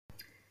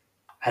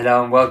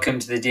Hello and welcome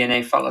to the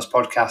DNA Fat Loss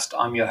Podcast.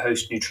 I'm your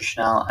host,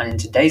 Nutritional, and in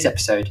today's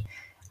episode,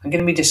 I'm going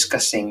to be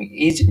discussing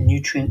is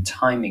nutrient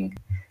timing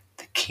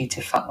the key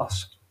to fat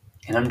loss?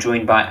 And I'm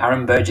joined by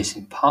Aaron Burgess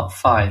in part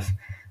 5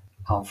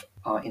 of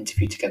our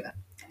interview together.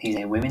 He's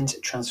a women's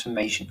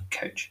transformation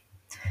coach.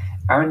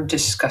 Aaron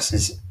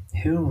discusses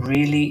who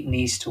really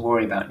needs to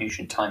worry about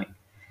nutrient timing.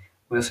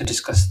 We also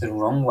discuss the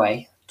wrong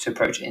way to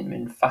approach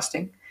intermittent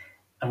fasting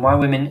and why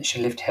women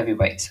should lift heavy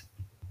weights.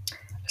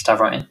 Let's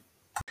dive right in.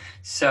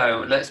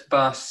 So let's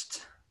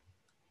bust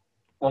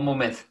one more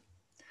myth.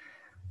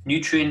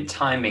 Nutrient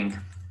timing.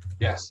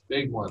 Yes,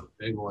 big one.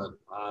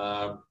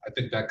 I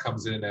think that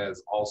comes in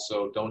as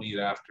also don't eat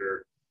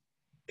after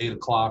 8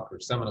 o'clock or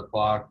 7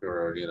 o'clock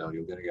or, you're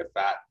going to get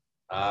fat.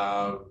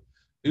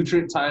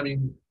 Nutrient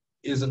timing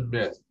is a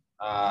myth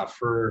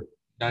for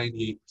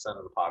 98%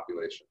 of the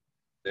population.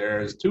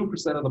 There's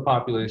 2% of the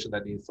population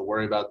that needs to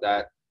worry about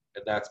that,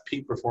 and that's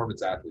peak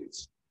performance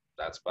athletes.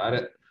 That's about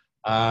it.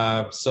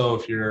 So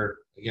if you're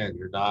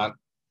not,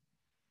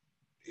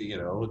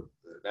 an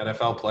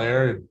NFL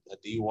player, a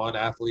D1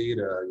 athlete,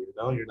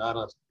 you're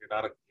not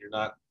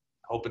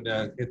hoping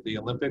to hit the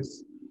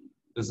Olympics.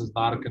 This is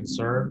not a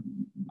concern.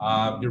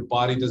 Your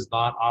body does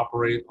not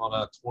operate on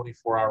a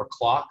 24-hour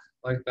clock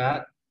like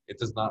that. It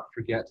does not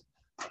forget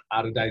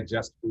how to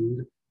digest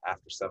food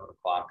after 7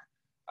 o'clock.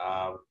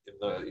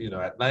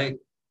 At night,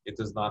 it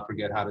does not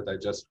forget how to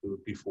digest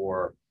food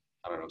before,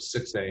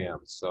 6 a.m.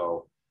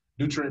 So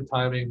nutrient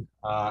timing,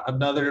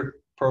 another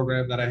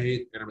program that I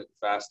hate, intermittent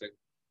fasting.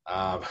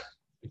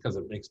 Because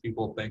it makes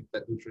people think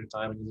that nutrient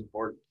timing is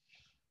important,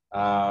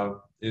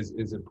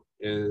 is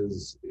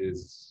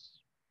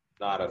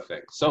not a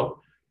thing. So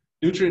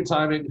nutrient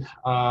timing,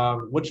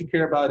 what you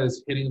care about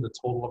is hitting the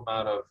total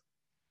amount of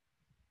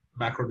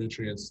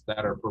macronutrients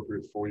that are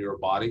appropriate for your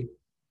body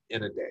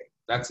in a day.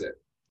 That's it,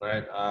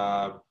 right?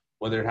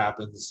 Whether it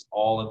happens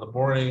all in the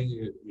morning,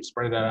 you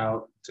spread that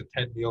out to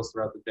 10 meals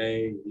throughout the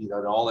day, you eat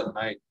it all at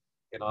night,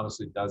 it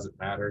honestly doesn't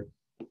matter.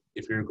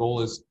 If your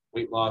goal is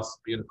weight loss,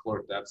 be in a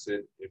caloric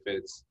deficit. If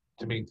it's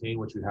to maintain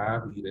what you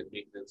have, eat at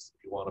maintenance.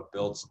 If you want to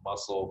build some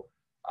muscle,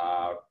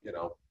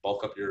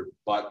 bulk up your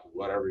butt,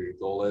 whatever your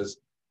goal is,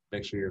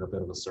 make sure you're in a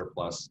bit of a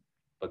surplus.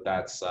 But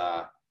that's,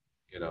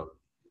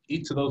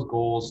 eat to those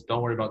goals.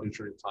 Don't worry about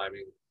nutrient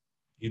timing.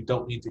 You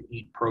don't need to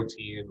eat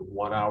protein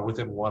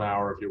within 1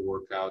 hour of your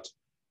workout.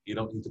 You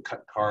don't need to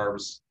cut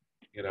carbs,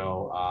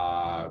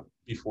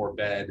 before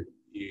bed.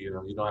 You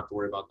don't have to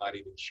worry about not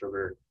eating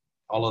sugar.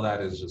 All of that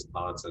is just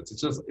nonsense.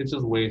 It's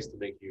just ways to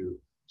make you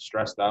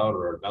stressed out,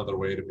 or another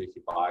way to make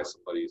you buy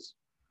somebody's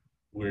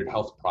weird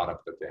health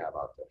product that they have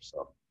out there.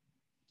 So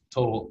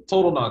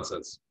total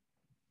nonsense.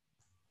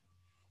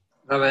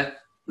 Love it.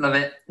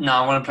 No,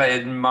 I want to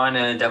play a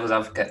minor devil's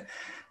advocate.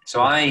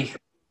 So I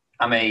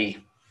am a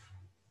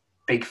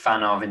big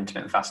fan of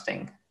intermittent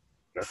fasting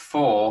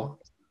for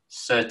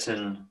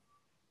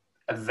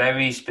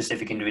very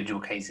specific individual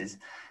cases.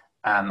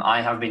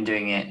 I have been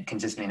doing it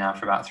consistently now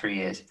for about 3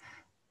 years.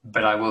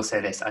 But I will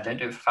say this, I don't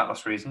do it for fat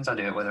loss reasons. I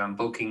do it whether I'm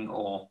bulking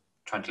or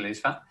trying to lose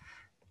fat.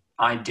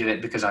 I do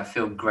it because I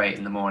feel great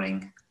in the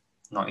morning,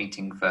 not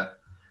eating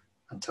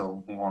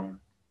until 1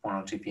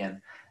 or 2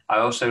 p.m. I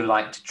also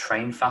like to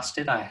train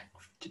fasted. I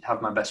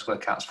have my best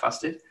workouts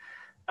fasted,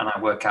 and I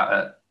work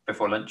out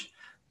before lunch.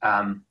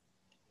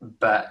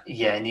 But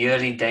yeah, in the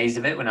early days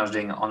of it, when I was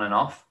doing it on and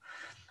off,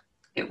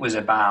 it was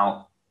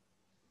about,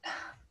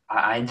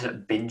 I ended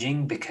up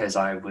binging because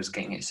I was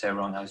getting it so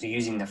wrong. I was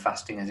using the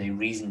fasting as a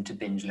reason to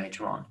binge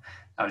later on.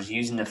 I was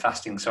using the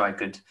fasting so I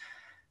could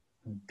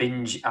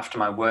binge after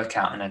my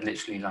workout, and I'd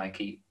literally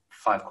eat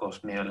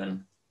 5-course meal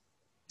and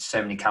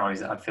so many calories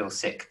that I'd feel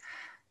sick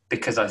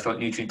because I thought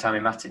nutrient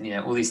timing mattered.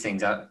 All these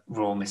things are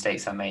raw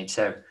mistakes I made.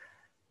 So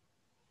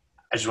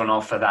I just want to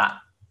offer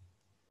that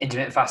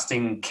intermittent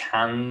fasting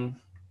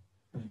can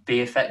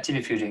be effective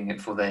if you're doing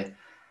it for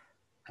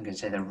I'm going to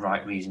say the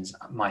right reasons.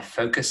 My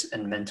focus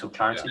and mental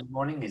clarity in the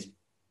morning is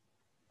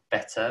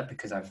better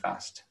because I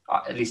fast.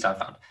 At least I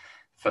found.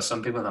 For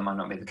some people, that might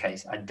not be the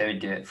case. I don't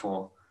do it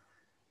for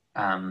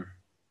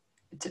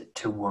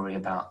to worry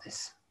about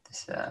this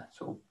sort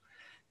of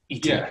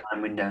eating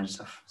time window and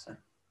stuff. So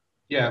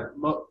yeah,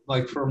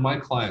 like for my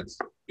clients,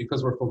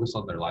 because we're focused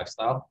on their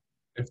lifestyle,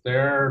 if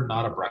they're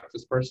not a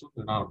breakfast person,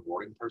 they're not a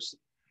morning person,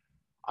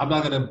 I'm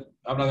not gonna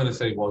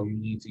say, well, you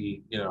need to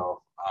eat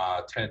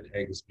 10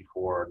 eggs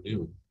before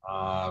noon.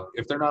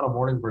 If they're not a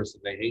morning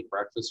person, they hate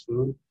breakfast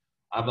food,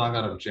 I'm not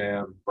gonna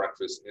jam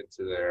breakfast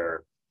into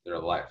their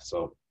life.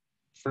 So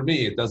for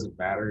me, it doesn't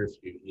matter if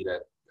you eat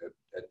at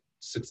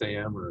 6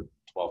 a.m. or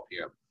 12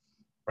 p.m.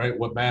 Right?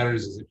 What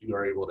matters is if you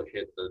are able to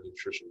hit the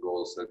nutrition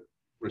goals that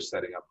we're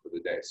setting up for the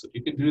day. So if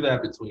you can do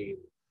that between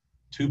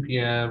 2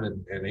 p.m.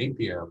 and 8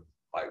 p.m.,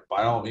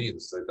 by all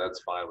means, that's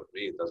fine with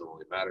me. It doesn't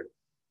really matter.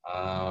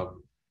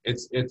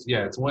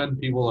 It's when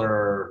people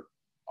are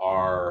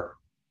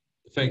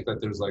think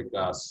that there's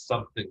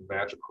something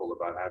magical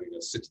about having a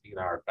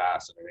 16-hour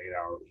fast and an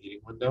 8-hour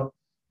eating window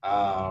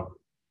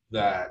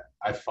that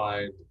I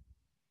find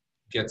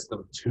gets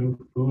them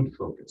too food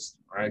focused,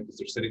 right? Because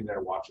they're sitting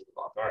there watching the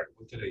clock. All right,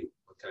 what can I eat?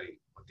 What can I eat?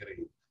 What can I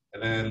eat?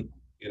 And then,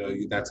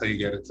 that's how you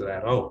get into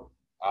that. Oh,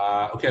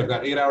 okay, I've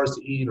got 8 hours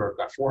to eat, or I've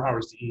got 4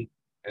 hours to eat,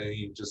 and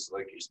you just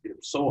like you're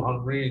so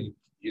hungry, and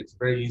it's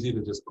very easy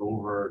to just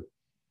over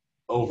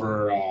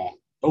overdo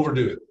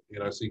it.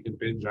 So you can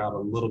binge out a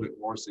little bit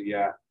more. So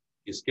yeah,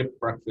 you skip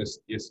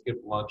breakfast, you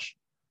skip lunch,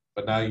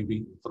 but now you've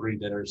eaten 3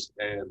 dinners,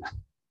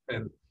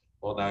 and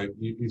well, now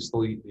you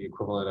still eat the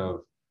equivalent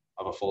of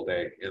a full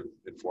day in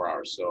 4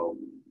 hours. So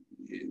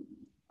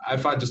I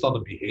find just on the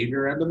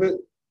behavior end of it,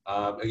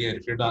 again,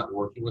 if you're not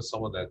working with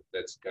someone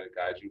that's going to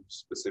guide you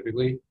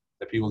specifically,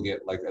 that people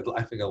get like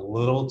I think a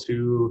little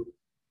too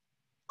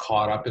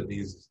caught up in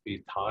these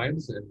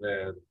times, and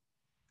then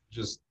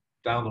just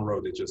down the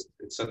road it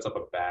sets up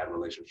a bad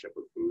relationship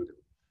with food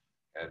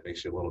and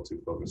makes you a little too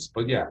focused.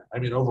 But yeah, I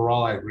mean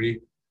overall I agree.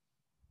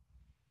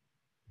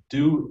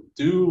 Do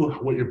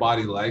what your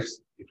body likes.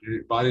 If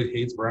your body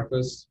hates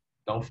breakfast,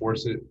 don't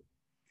force it.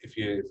 If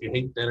you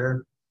hate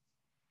dinner,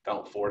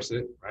 don't force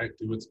it, right?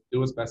 Do what's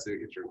best to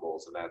get your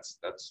goals, and that's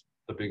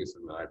the biggest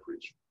thing that I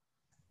preach.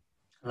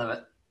 I love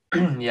it.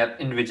 Yep,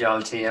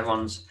 individuality.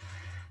 Everyone's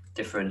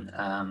different.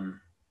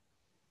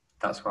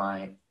 That's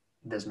why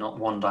there's not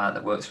one diet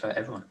that works for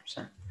everyone.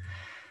 So,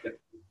 Yep.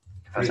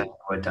 if I say the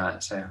word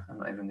diet, so I'm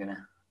not even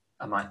gonna.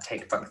 I might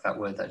take back that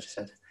word that I just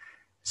said.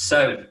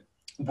 So,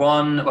 a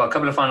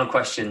couple of final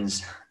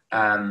questions.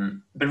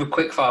 Bit of a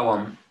quick fire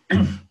one.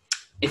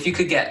 If you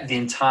could get the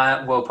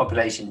entire world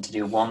population to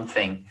do one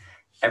thing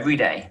every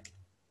day,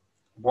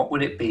 what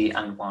would it be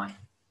and why?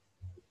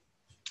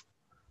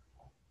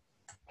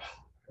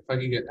 If I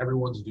could get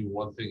everyone to do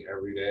one thing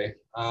every day,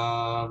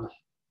 I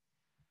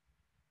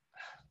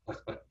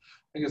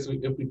guess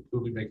if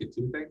we make it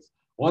 2 things.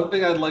 One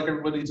thing I'd like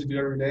everybody to do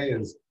every day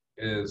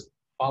is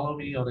follow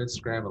me on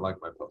Instagram and like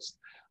my post.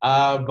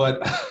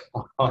 But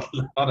on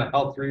a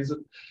health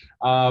reason,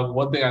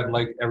 one thing I'd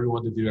like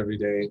everyone to do every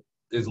day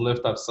is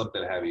lift up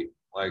something heavy.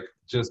 Like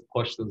just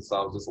push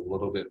themselves just a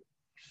little bit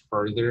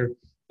further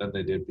than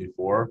they did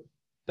before.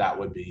 That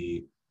would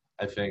be,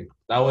 I think,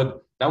 that would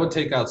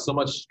take out so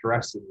much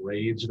stress and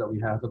rage that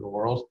we have in the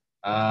world.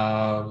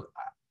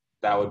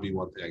 That would be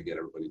one thing I get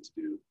everybody to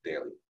do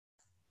daily.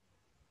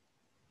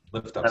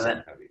 Lift up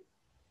something heavy.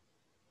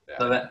 Yeah.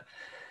 Love it.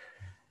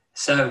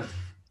 So,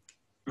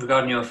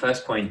 regarding your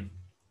first point,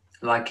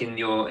 like in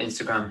your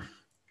Instagram,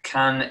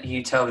 can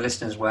you tell the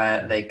listeners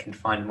where they can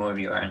find more of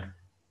you, Aaron?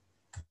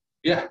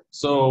 Yeah.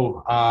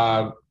 So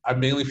I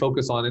mainly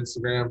focus on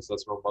Instagram, so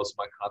that's where most of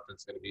my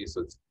content's going to be.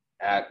 So it's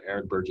at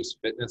Aaron Burgess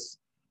Fitness.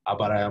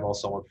 But I am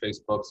also on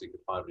Facebook, so you can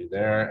find me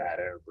there at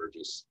Aaron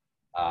Burgess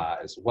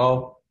as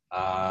well.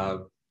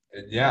 And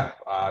yeah,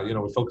 we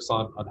focus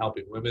on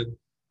helping women,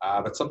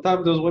 but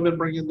sometimes those women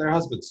bring in their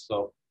husbands.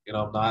 So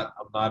I'm not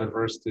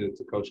averse to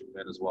coaching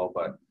men as well,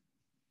 but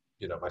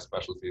my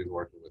specialty is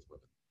working with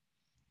women.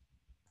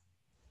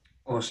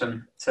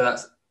 Awesome. So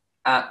that's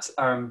at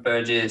Aaron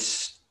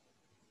Burgess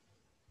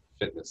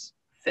Fitness.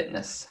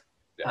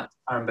 Yeah. At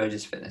Aaron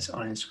Burgess Fitness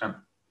on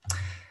Instagram.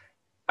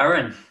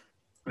 Aaron,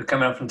 we're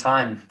coming up on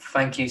time.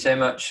 Thank you so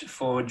much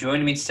for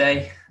joining me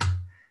today.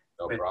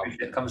 No problem.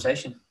 Appreciate the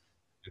conversation.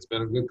 It's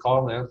been a good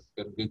call, man. It's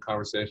been a good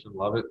conversation.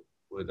 Love it.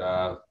 Would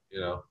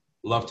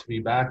love to be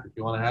back if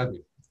you want to have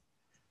me.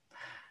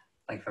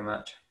 Thank you very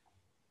much.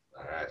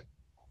 All right.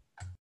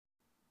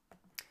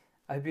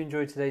 I hope you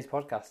enjoyed today's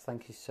podcast.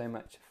 Thank you so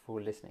much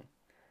for listening.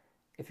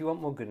 If you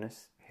want more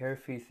goodness, here are a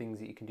few things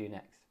that you can do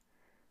next.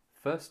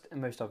 First,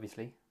 and most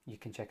obviously, you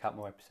can check out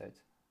more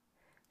episodes.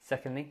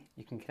 Secondly,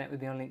 you can connect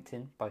with me on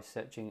LinkedIn by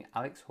searching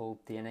Alex Hall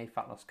DNA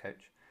Fat Loss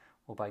Coach,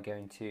 or by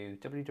going to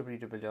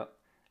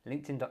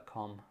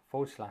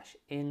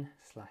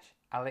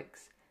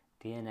www.linkedin.com/in/Alex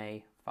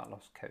DNA Fat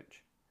Loss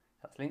Coach.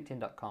 That's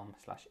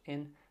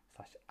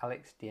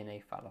linkedin.com/in/Alex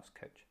DNA Fat Loss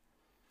Coach.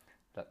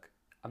 Look,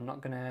 I'm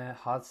not going to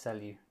hard sell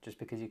you just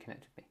because you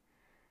connect with me.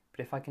 But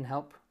if I can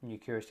help and you're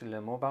curious to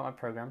learn more about my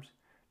programs,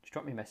 just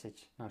drop me a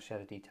message and I'll share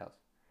the details.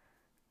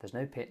 There's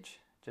no pitch,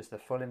 just the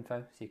full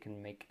info so you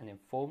can make an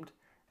informed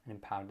and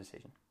empowered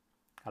decision.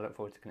 I look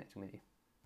forward to connecting with you.